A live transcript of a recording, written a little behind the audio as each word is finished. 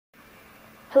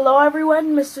Hello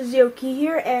everyone, Mr. Zioki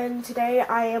here, and today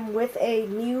I am with a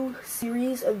new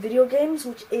series of video games,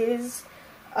 which is,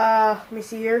 let me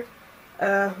see here,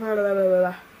 MLB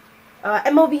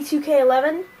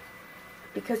 2K11,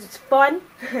 because it's fun,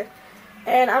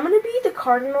 and I'm going to be the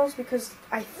Cardinals because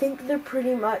I think they're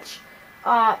pretty much,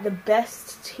 the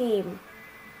best team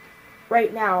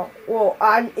right now, well,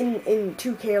 in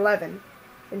 2K11,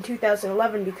 in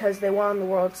 2011, because they won the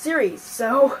World Series,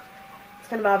 so it's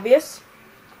kind of obvious.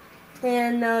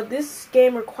 And this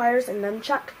game requires a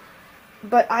nunchuck,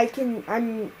 but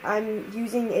I'm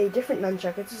using a different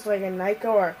nunchuck. It's just like a Naiko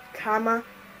or a Kama.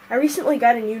 I recently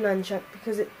got a new nunchuck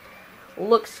because it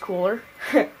looks cooler.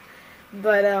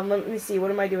 But let me see,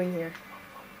 what am I doing here?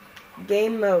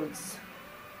 Game modes.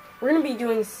 We're gonna be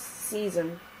doing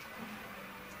season.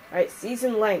 Alright,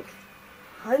 season length.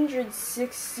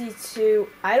 162.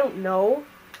 I don't know.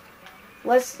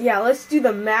 Let's do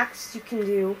the max you can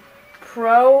do.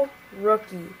 Pro,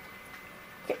 rookie.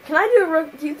 Can I do a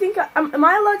rookie? Do you think am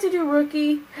I allowed to do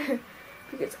rookie?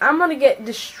 Because I'm gonna get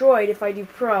destroyed if I do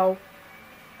pro.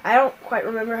 I don't quite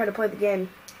remember how to play the game.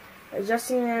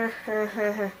 Adjusting there.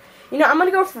 You know, I'm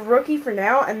gonna go for rookie for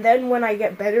now, and then when I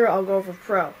get better, I'll go for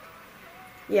pro.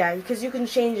 Yeah, because you can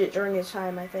change it during this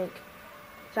time, I think.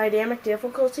 Dynamic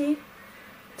difficulty.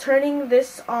 Turning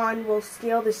this on will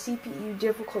scale the CPU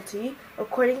difficulty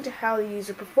according to how the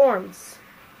user performs.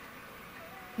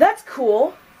 That's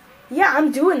cool. Yeah, I'm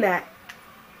doing that.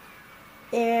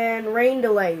 And rain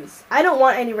delays. I don't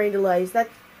want any rain delays.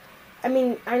 I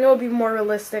mean, I know it'd be more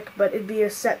realistic, but it'd be a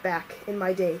setback in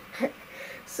my day.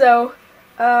 So,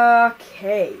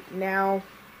 okay, now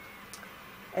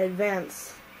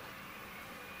advance.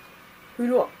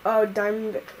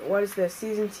 Diamond, what is this?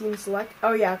 Season team select?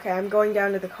 Oh yeah, okay, I'm going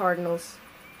down to the Cardinals.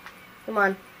 Come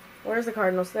on. Where's the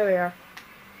Cardinals? There we are.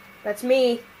 That's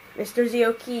me, Mr.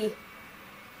 Zioki.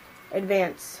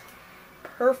 Advance.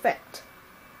 Perfect.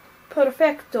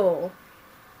 Perfecto.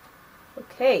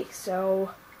 Okay,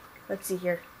 so let's see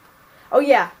here. Oh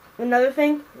yeah, another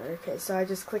thing. Okay, so I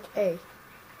just click A.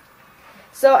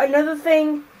 So another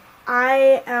thing,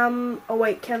 oh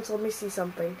wait, cancel. Let me see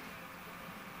something.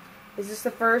 Is this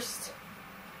the first?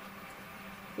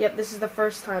 Yep, this is the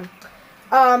first time.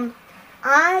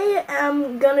 I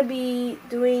am gonna be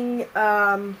doing,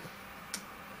 I'm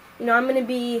gonna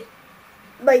be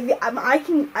like I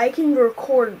can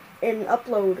record and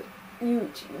upload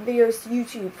videos to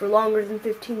YouTube for longer than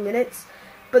 15 minutes,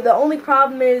 but the only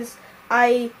problem is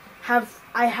I have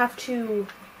to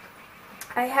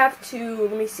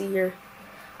let me see here.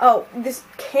 Oh, this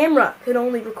camera could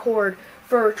only record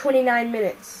for 29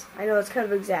 minutes. I know that's kind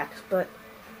of exact, but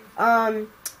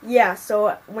yeah,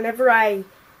 so whenever I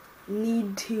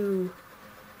need to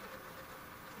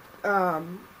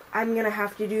I'm gonna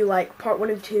have to do like part 1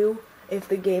 and 2 if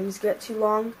the games get too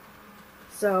long.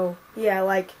 So yeah,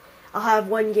 like I'll have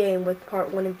one game with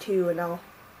part 1 and 2 and I'll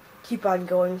keep on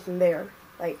going from there.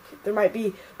 Like there might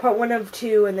be part 1 of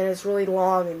 2 and then it's really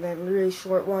long and then a really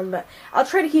short one, but I'll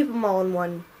try to keep them all in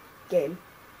one game.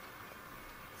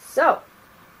 So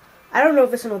I don't know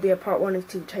if this one will be a part 1 of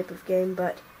 2 type of game,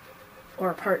 but or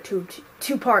a part 2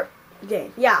 part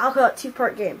game. Yeah, I'll call it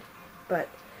 2-part game, but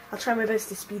I'll try my best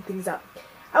to speed things up.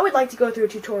 I would like to go through a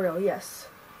tutorial, yes.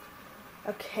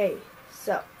 Okay,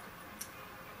 so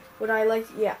would I like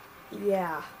to,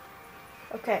 yeah.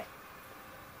 Okay.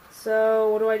 So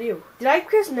what do I do? Did I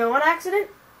press no on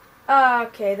accident?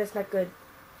 Okay, that's not good.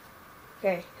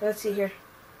 Okay, let's see here.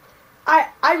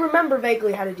 I remember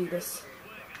vaguely how to do this.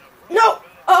 No!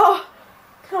 Oh!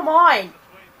 Come on!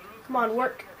 Come on,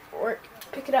 work.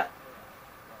 Pick it up.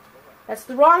 That's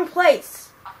the wrong place.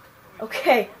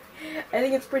 Okay. I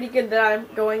think it's pretty good that I'm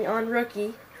going on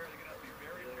rookie.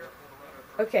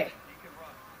 Okay.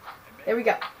 There we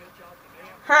go.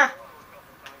 Huh.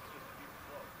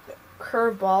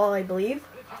 Curveball, I believe.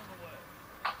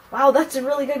 Wow, that's a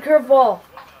really good curveball.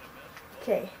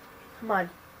 Okay. Come on.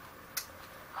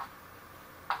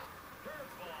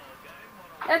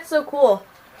 That's so cool.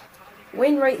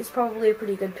 Wainwright is probably a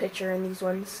pretty good pitcher in these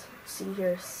ones. Let's see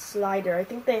here. Slider. I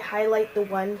think they highlight the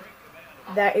one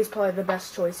that is probably the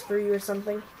best choice for you or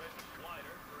something.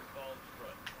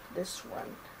 This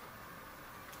one.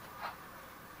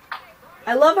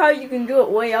 I love how you can do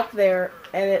it way up there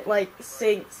and it like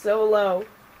sinks so low.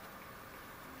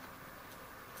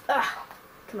 Ah,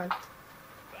 come on.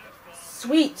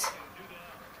 Sweet.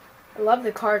 I love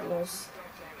the Cardinals.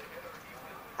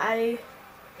 Okay,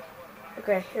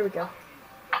 here we go.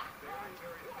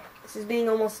 This is being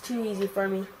almost too easy for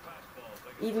me,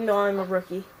 even though I'm a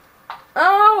rookie.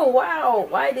 Oh, wow.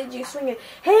 Why did you swing it?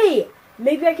 Hey,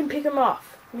 maybe I can pick him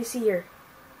off. Let me see here.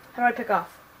 How do I pick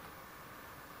off?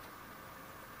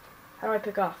 How do I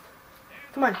pick off?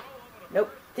 Come on.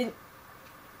 Nope.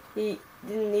 He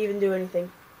didn't even do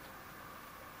anything.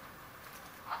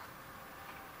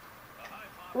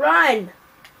 Run!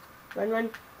 Run, run.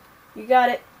 You got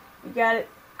it. You got it.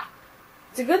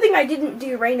 It's a good thing I didn't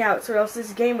do rainouts, or else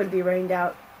this game would be rained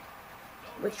out,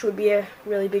 which would be a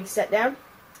really big setdown.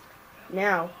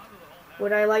 Now,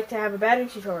 would I like to have a batting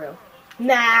tutorial?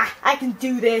 Nah, I can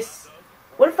do this.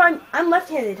 What if I'm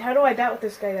left-handed? How do I bat with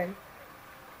this guy then?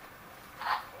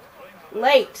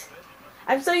 Late.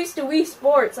 I'm so used to Wii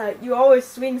Sports. You always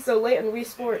swing so late on Wii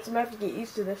Sports. I'm going to have to get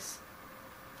used to this.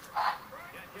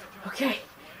 Okay.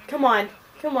 Come on.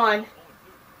 Come on.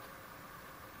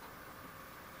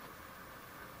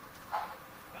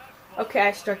 Okay,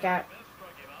 I struck out.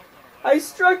 I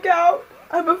struck out.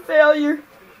 I'm a failure.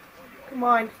 Come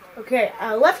on. Okay,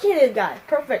 left-handed guy.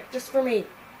 Perfect. Just for me.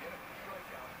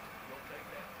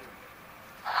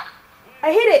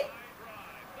 I hit it.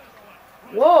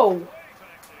 Whoa.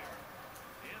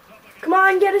 Come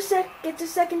on, get to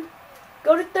second.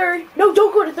 Go to third. No,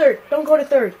 don't go to third. Don't go to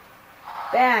third.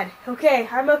 Bad. Okay,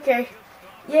 I'm okay.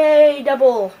 Yay,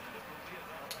 double.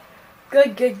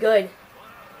 Good, good, good.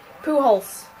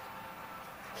 Pujols.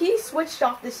 He switched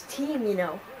off this team, you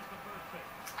know.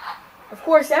 Of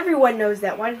course, everyone knows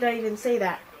that. Why did I even say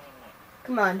that?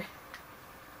 Come on.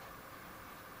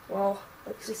 Well,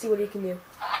 let's just see what he can do.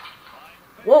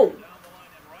 Whoa.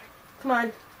 Come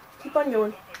on. Keep on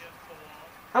going.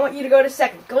 I want you to go to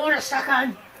second. Go to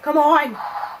second. Come on.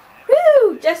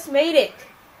 Woo! Just made it.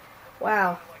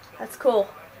 Wow. That's cool.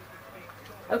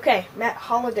 Okay, Matt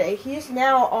Holliday. He's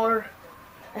now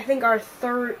I think our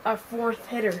fourth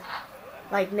hitter.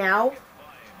 Like now.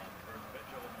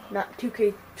 Not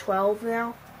 2K12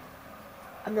 now.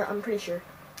 I'm pretty sure.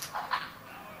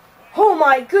 Oh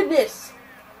my goodness!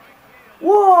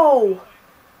 Whoa!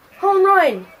 Home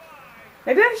run!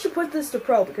 Maybe I should put this to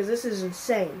pro because this is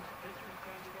insane.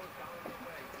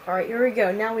 Alright, here we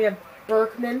go. Now we have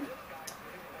Berkman.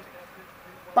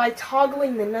 By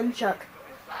toggling the nunchuck,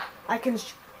 I can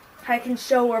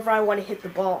show wherever I want to hit the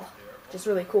ball. Which is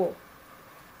really cool.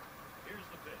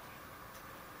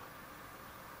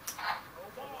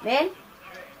 Man.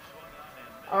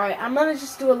 Alright, I'm gonna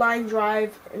just do a line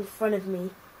drive in front of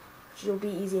me. Which will be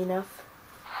easy enough.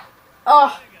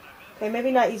 Oh! Okay,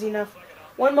 maybe not easy enough.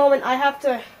 One moment, I have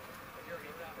to...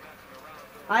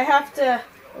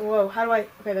 Whoa, how do I...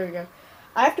 Okay, there we go.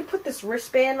 I have to put this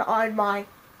wristband on my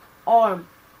arm.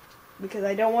 Because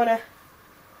I don't want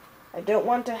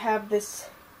to have this...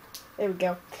 There we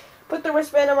go. Put the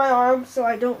wristband on my arm so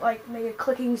I don't, like, make a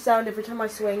clicking sound every time I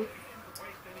swing.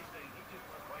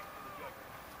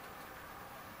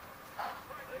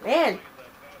 Man,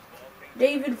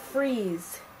 David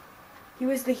Freese. He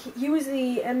was the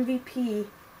MVP.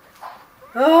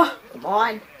 Oh, come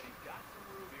on.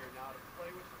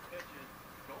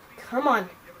 Come on.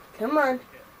 Come on.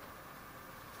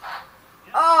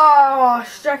 Oh,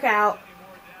 struck out.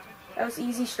 That was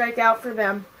easy strikeout for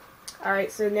them.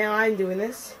 Alright, so now I'm doing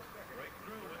this.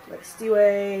 Let's do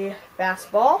a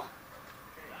fastball.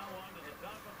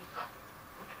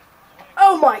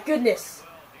 Oh my goodness.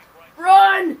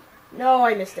 Run! No,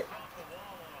 I missed it.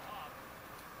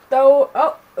 Though,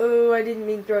 oh, I didn't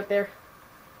mean to throw it there.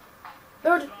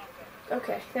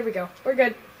 Okay, there we go. We're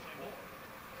good.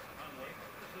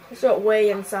 Let's throw it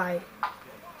way inside.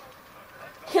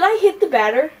 Can I hit the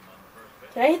batter?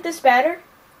 Can I hit this batter?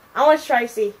 I want to try to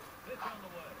see.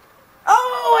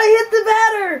 Oh, I hit the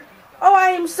batter! Oh,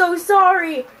 I am so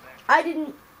sorry. I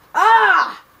didn't...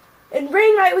 Ah! And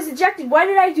Rain Knight was ejected. Why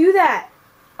did I do that?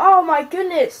 Oh, my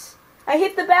goodness. I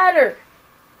hit the batter.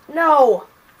 No.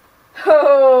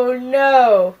 Oh,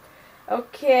 no.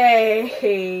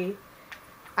 Okay.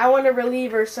 I want a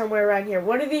reliever somewhere around here.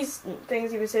 What are these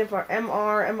things even stand for?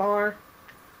 MR.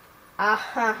 Ah,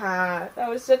 ha, ha. That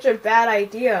was such a bad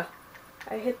idea.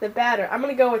 I hit the batter. I'm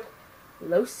going to go with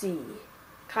Losi.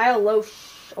 Kyle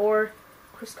Loesch or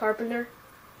Chris Carpenter.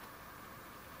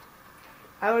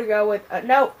 I would go with...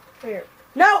 no. Here.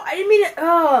 No, I didn't mean it.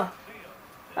 Oh.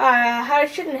 I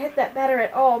shouldn't have hit that batter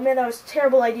at all. Man, that was a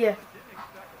terrible idea.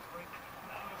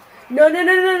 No.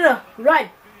 Run.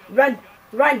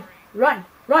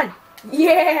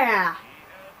 Yeah.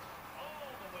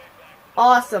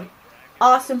 Awesome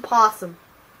possum.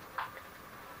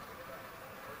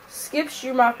 Skip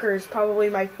Schumacher is probably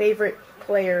my favorite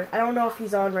player. I don't know if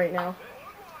he's on right now.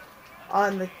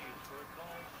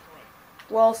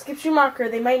 Well, Skip Schumacher,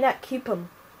 they might not keep him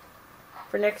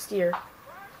for next year.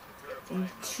 In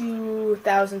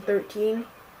 2013.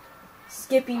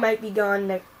 Skippy might be gone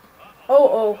next...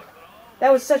 Oh.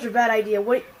 That was such a bad idea.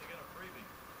 What?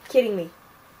 Kidding me.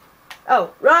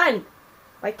 Oh, run!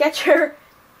 My catcher.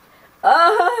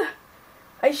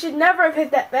 I should never have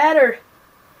hit that batter.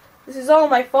 This is all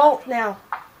my fault now.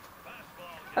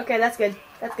 Okay, that's good.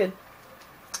 That's good.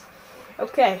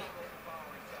 Okay.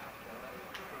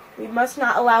 We must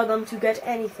not allow them to get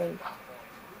anything.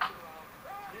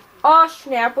 Oh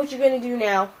snap, what you gonna do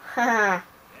now? Haha.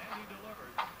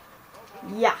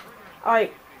 Yeah.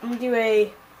 Alright, I'm gonna do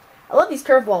I love these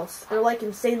curveballs. They're like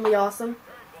insanely awesome.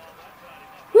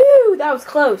 Woo, that was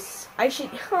close. Why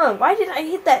did I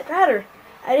hit that batter?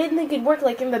 I didn't think it'd work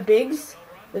like in the bigs.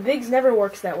 The bigs never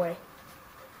works that way.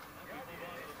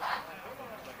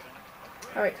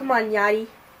 Alright, come on, Yachty.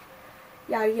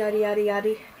 Yachty, yachty, yachty,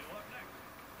 yachty.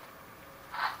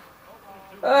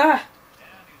 Ugh.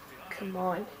 Come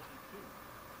on.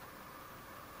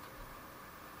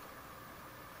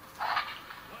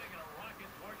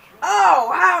 Oh,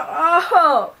 wow.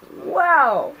 Oh,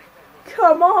 wow.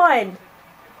 Come on.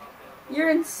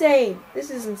 You're insane. This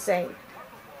is insane.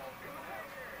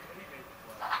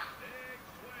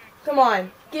 Come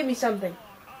on. Give me something.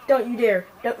 Don't you dare.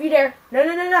 Don't you dare. No,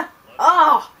 no, no, no.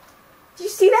 Oh. Did you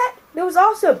see that? That was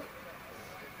awesome.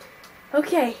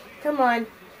 Okay. Come on.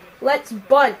 Let's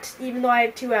bunt, even though I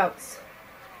have 2 outs.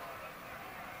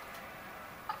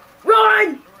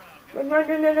 Run! Run, run,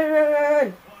 run, run, run, run,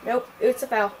 run. Nope. It's a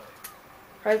foul.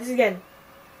 Try this again.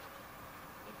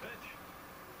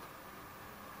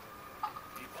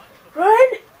 Run!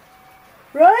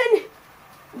 Run!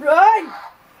 Run!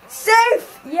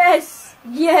 Safe! Yes!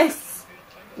 Yes!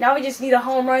 Now we just need a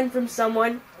home run from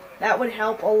someone. That would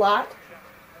help a lot.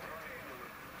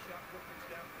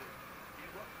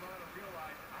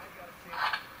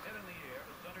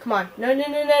 Come on. No, no,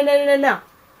 no, no, no, no, no.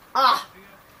 Ah!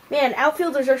 Man,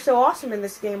 outfielders are so awesome in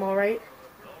this game, alright?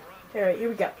 Alright, here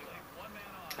we go.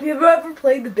 Have you ever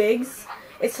played the bigs?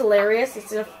 It's hilarious.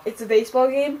 It's a baseball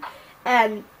game.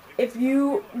 And if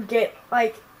you get,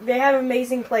 like, they have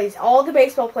amazing plays. All the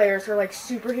baseball players are, like,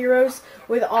 superheroes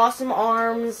with awesome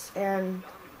arms and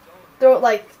throw it,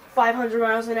 like, 500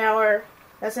 miles an hour.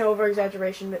 That's an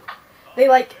over-exaggeration, but they,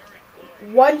 like,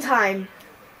 one time,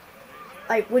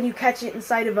 like, when you catch it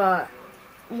inside of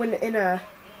when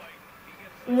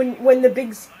the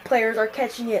big players are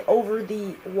catching it over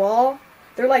the wall,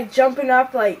 they're, like, jumping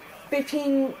up, like,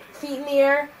 15 feet in the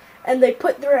air, and they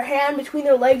put their hand between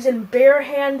their legs and bare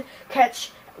hand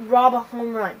catch, rob a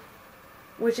home run,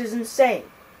 which is insane.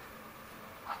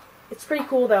 It's pretty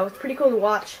cool, though. It's pretty cool to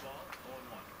watch.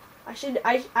 I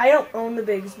don't own the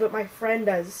bigs, but my friend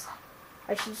does.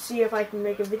 I should see if I can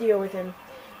make a video with him.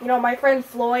 You know, my friend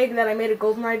Floyd that I made a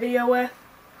GoldenEye video with,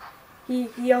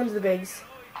 he owns the bigs.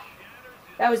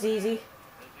 That was easy.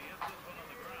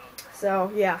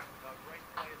 So, yeah.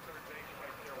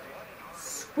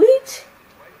 Sweet!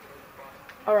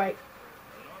 Alright.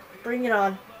 Bring it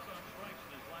on.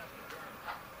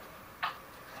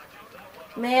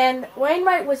 Man,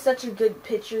 Wainwright was such a good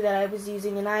pitcher that I was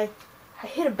using, and I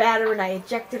hit a batter and I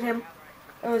ejected him.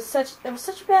 That was such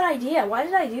a bad idea. Why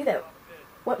did I do that?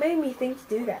 What made me think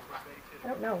to do that? I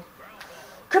don't know.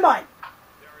 Come on!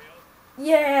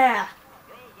 Yeah!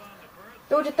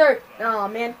 Go to third. Oh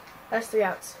man, that's 3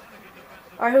 outs.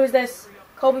 Alright, who is this?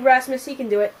 Colby Rasmus. He can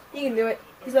do it. He can do it.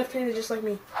 He's left-handed just like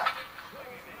me.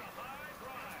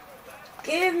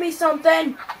 Give me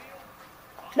something!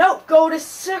 No, go to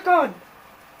second!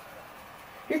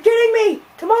 You're kidding me!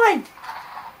 Come on!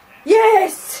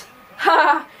 Yes!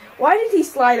 Ha! Why did he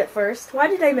slide at first? Why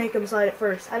did I make him slide at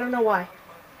first? I don't know why.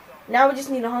 Now we just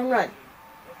need a home run.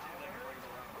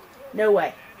 No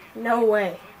way. No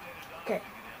way. Okay.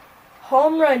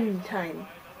 Home run time.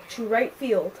 To right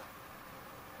field.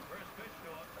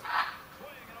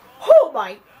 Oh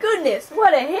my goodness!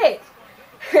 What a hit!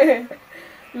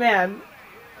 Man.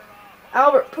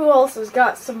 Albert Pujols has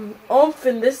got some oomph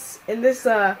in this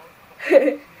video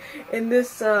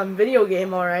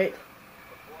game, alright.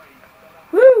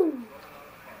 Woo!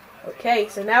 Okay,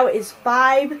 so now it is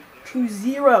 5-0.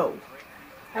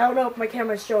 I don't know if my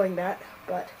camera's showing that,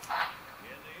 but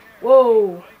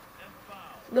whoa.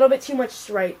 A little bit too much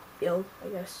right field, I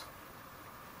guess.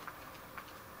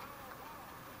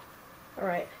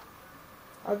 Alright.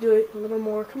 I'll do it a little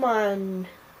more. Come on,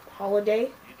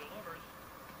 Holiday.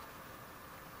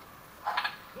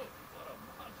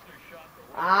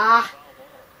 Ah,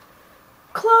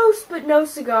 close, but no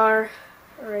cigar.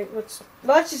 All right, let's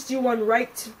just do one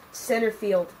right to center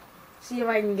field. See if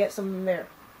I can get something there.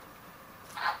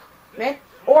 Man,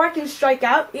 or I can strike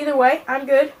out. Either way, I'm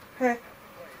good. All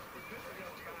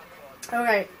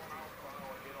right,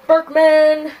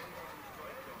 Berkman.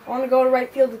 I want to go to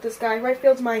right field with this guy. Right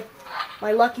field's my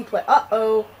lucky play.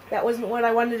 Uh-oh. That wasn't what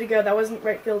I wanted to go. That wasn't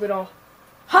right field at all.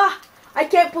 Ha! I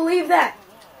can't believe that.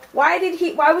 Why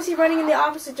was he running in the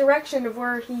opposite direction of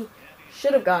where he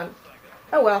should have gone?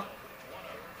 Oh well.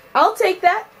 I'll take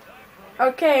that.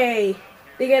 Okay.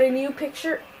 They got a new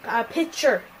pitcher, I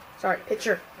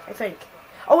think.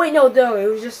 Oh wait, no, it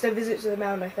was just a visit to the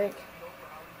mound, I think.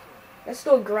 Let's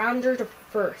do a grounder to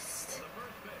first.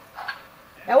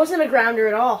 That wasn't a grounder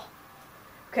at all.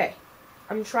 Okay.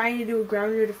 I'm trying to do a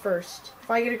grounder to first.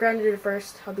 If I get a grounder to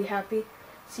first, I'll be happy.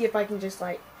 See if I can just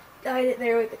like guide it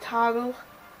there with the toggle.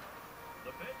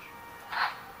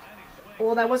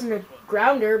 Well, that wasn't a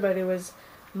grounder, but it was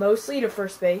mostly to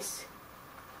first base.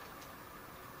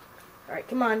 All right,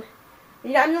 come on.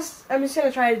 Yeah, I'm just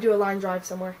gonna try to do a line drive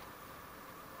somewhere.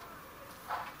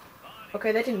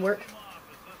 Okay, that didn't work.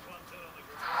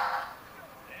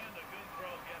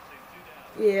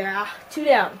 Yeah, 2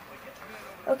 down.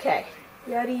 Okay,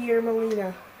 Yadier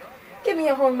Molina. Give me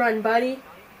a home run, buddy.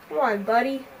 Come on,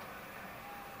 buddy.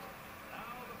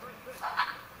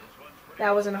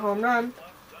 That wasn't a home run.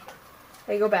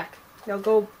 Hey, go back. No,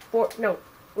 go for... No.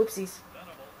 Whoopsies.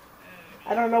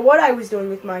 I don't know what I was doing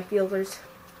with my fielders.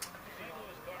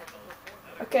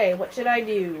 Okay, what should I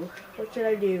do? What should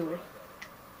I do?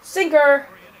 Sinker!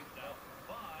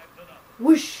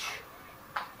 Whoosh!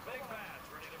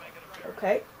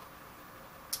 Okay.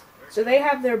 So they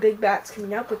have their big bats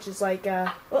coming up, which is like,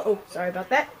 uh-oh, sorry about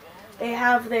that. They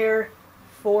have their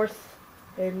fourth,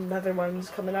 and another one's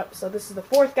coming up. So this is the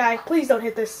fourth guy. Please don't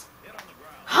hit this.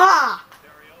 Ha!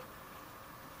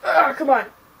 Ugh, come on.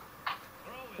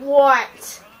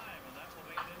 What?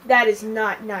 That is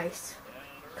not nice.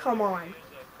 Come on.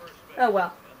 Oh,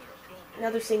 well.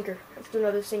 Another sinker. Let's do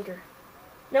another sinker.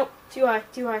 Nope. Too high.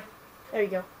 Too high. There you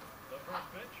go.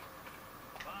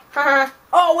 Haha.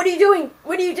 Oh, what are you doing?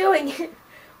 What are you doing?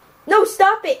 No,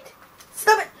 stop it.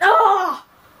 Stop it. Oh!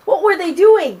 What were they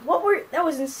doing? That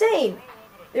was insane.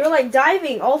 They were like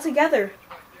diving all together.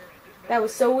 That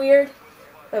was so weird.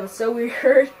 That was so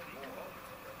weird.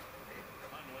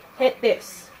 Hit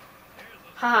this.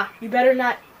 Haha. You better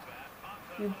not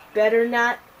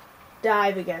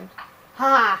dive again.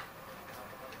 Ha!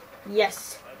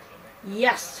 Yes.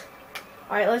 Yes.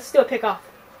 Alright, let's do a pickoff.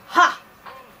 Ha!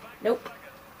 Nope.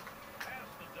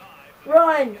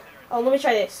 Run! Oh, let me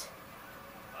try this.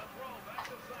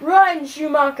 Run,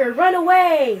 Schumacher! Run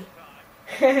away!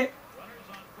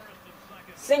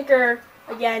 Sinker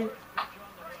again.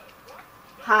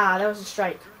 Ha, that was a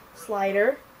strike.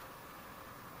 Slider.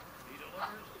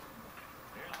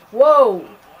 Whoa!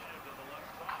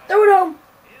 Throw it home!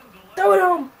 Throw it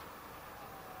home!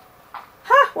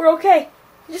 Ha! We're okay.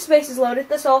 Just bases loaded,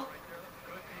 that's all.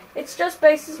 It's just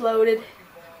bases loaded.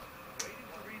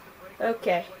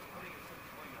 Okay.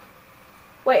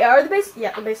 Wait, are the bases?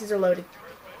 Yeah, the bases are loaded.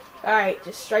 Alright,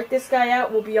 just strike this guy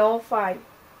out, we'll be all fine.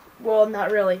 Well,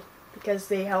 not really, because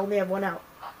they only have one out.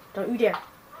 Don't you dare.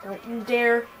 Don't you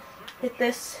dare hit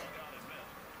this.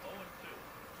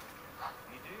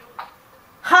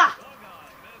 Ha!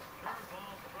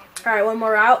 Alright, one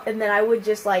more out, and then I would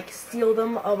just, like, steal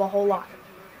them of a whole lot.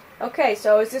 Okay,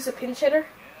 so is this a pinch hitter?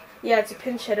 Yeah, it's a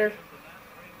pinch hitter.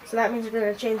 So that means we're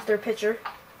going to change their pitcher.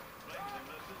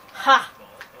 Ha!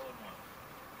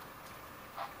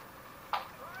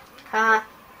 Ha!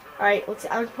 Alright, let's see.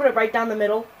 I'm going to put it right down the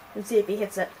middle and see if he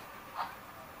hits it.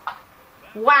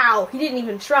 Wow! He didn't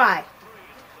even try.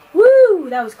 Woo!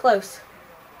 That was close.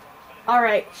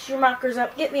 Alright, Schumacher's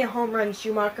up. Get me a home run,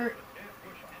 Schumacher.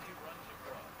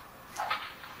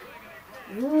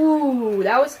 Ooh,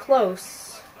 that was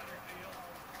close.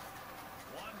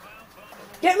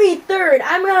 Get me third.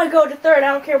 I'm going to go to third.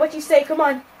 I don't care what you say. Come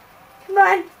on. Come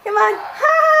on. Come on.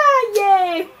 Ha!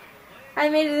 Yay! I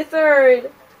made it to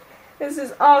third. This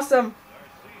is awesome.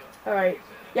 Alright.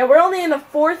 Yeah, we're only in the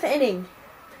 4th inning.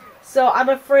 So I'm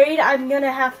afraid I'm going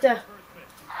to have to...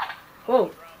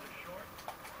 Whoa.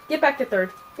 Get back to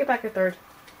third. Get back to third.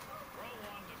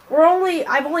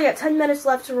 I've only got 10 minutes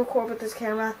left to record with this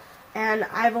camera. And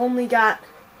I've only got...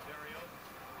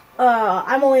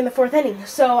 I'm only in the 4th inning.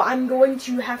 So I'm going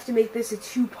to have to make this a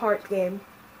 2-part game.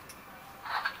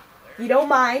 If you don't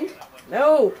mind.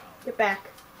 No. Get back.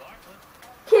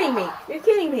 Kidding me. You're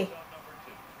kidding me.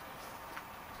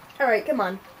 Alright, come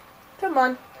on. Come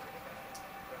on.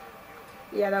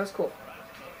 Yeah, that was cool.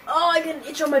 Oh, I got an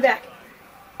itch on my back.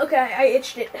 Okay, I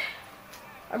itched it.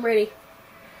 I'm ready.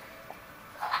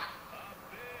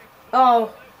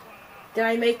 Oh. Did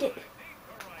I make it?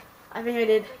 I think I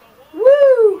did.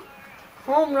 Woo!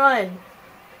 Home run.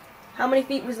 How many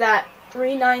feet was that?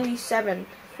 397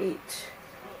 feet.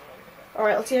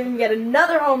 Alright, let's see if we can get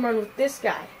another home run with this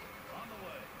guy.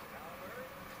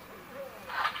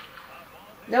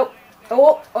 Nope.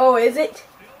 Oh, is it?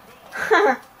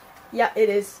 Yeah, it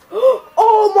is.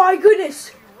 Oh my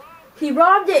goodness! He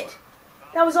robbed it!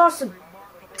 That was awesome.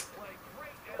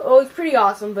 Oh, it's pretty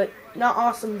awesome, but not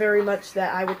awesome very much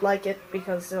that I would like it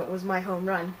because it was my home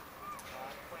run.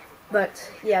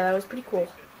 But, yeah, that was pretty cool.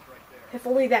 If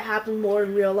only that happened more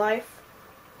in real life.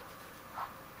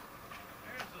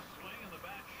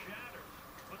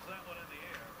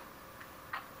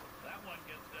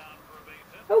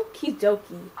 Okie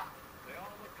dokie.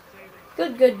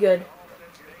 Good.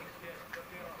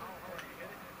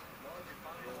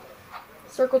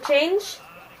 Circle change.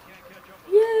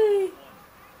 Yay!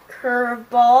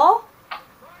 Curveball.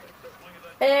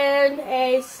 And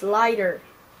a slider.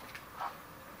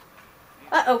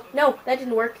 Uh-oh, no, that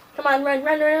didn't work. Come on,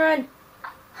 run.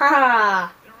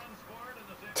 Ha!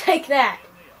 Take that.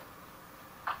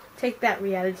 Take that,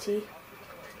 reality.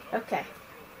 Okay.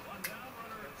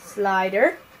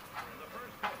 Slider.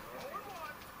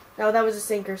 No, that was a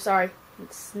sinker, sorry.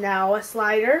 It's now a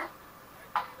slider.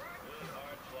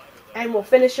 And we'll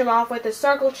finish him off with a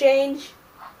circle change.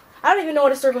 I don't even know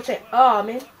what a circle change... Oh,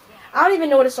 man. I don't even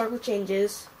know what a circle change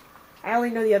is. I only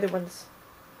know the other ones.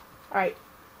 Alright.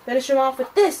 Finish him off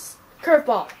with this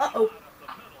curveball. Uh-oh.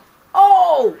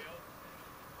 Oh!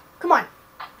 Come on.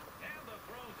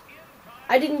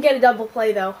 I didn't get a double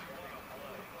play, though.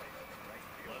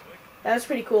 That was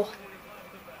pretty cool.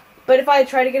 But if I had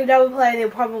tried to get a double play, they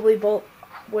probably both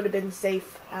would have been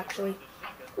safe, actually.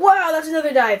 Wow, that's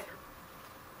another dive.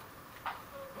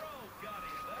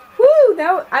 Woo!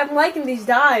 Now I'm liking these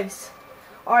dives.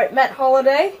 Alright, Matt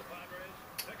Holliday.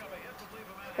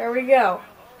 Here we go.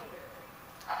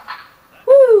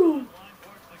 Woo!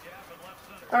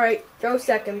 Alright, go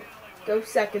second. Go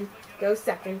third!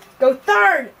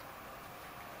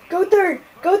 Go third!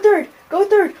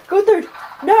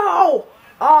 No!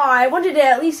 Oh, I wanted to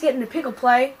at least get in a pickle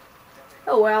play.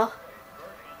 Oh well.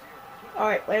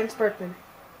 Alright, Lance Berkman.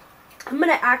 I'm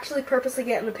gonna actually purposely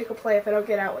get in the pickle play if I don't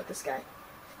get out with this guy.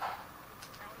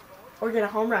 Or get a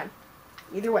home run.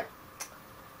 Either way.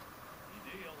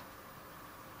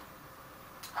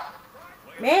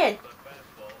 Man!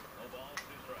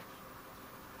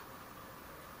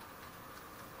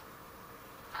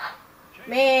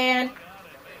 Man!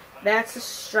 That's a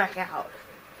strikeout.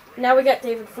 Now we got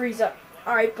David Freeze up.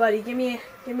 Alright, buddy, give me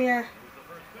a...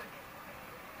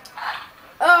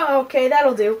 Oh, okay,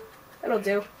 that'll do.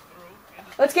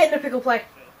 Let's get in a pickle play.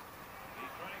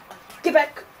 Get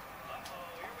back.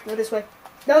 No, this way.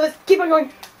 No, keep on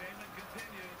going.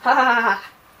 Ha ha ha.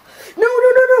 No.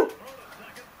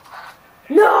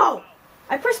 No!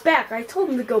 I pressed back. I told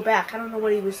him to go back. I don't know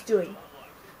what he was doing.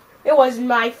 It wasn't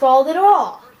my fault at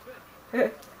all.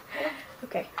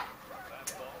 Okay.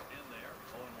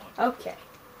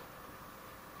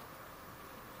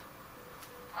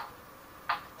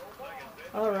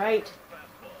 Alright.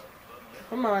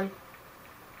 Come on.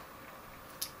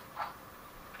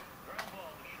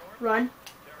 Run.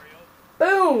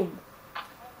 Boom!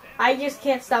 I just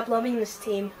can't stop loving this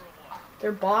team.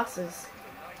 They're bosses.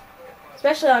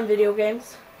 Especially on video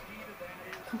games.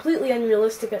 Completely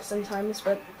unrealistic at sometimes,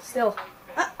 but still.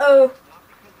 Uh-oh!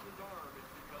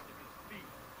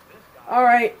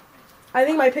 Alright. I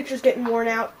think my picture's getting worn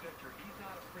out.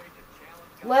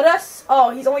 Oh,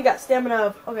 he's only got stamina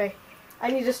of... Okay. I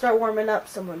need to start warming up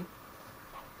someone.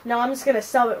 No, I'm just gonna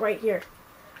sell it right here.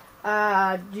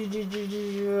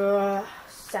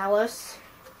 Salas.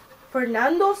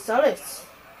 Fernando Salas.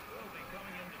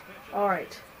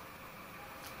 Alright.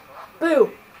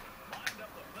 Boom.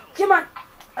 Come on.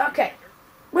 Okay.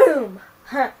 Boom.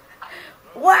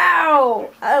 Wow.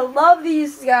 I love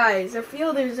these guys. The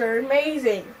fielders are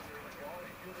amazing.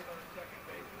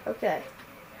 Okay.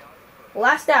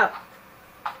 Last out.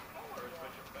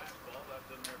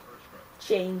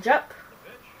 Change up.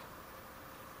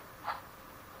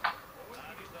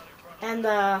 And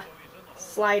the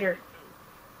slider.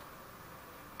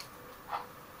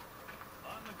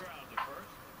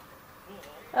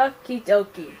 Okie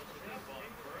dokie.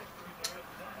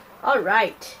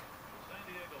 Alright.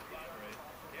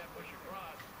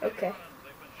 Okay.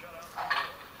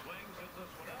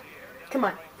 Come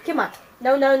on.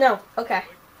 No. Okay.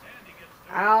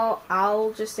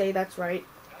 I'll just say that's right.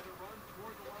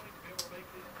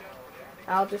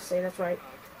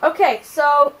 Okay,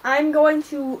 so I'm going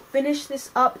to finish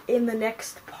this up in the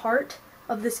next part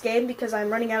of this game because I'm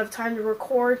running out of time to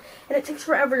record and it takes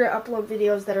forever to upload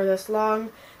videos that are this long.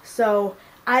 So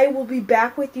I will be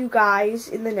back with you guys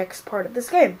in the next part of this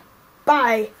game.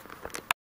 Bye!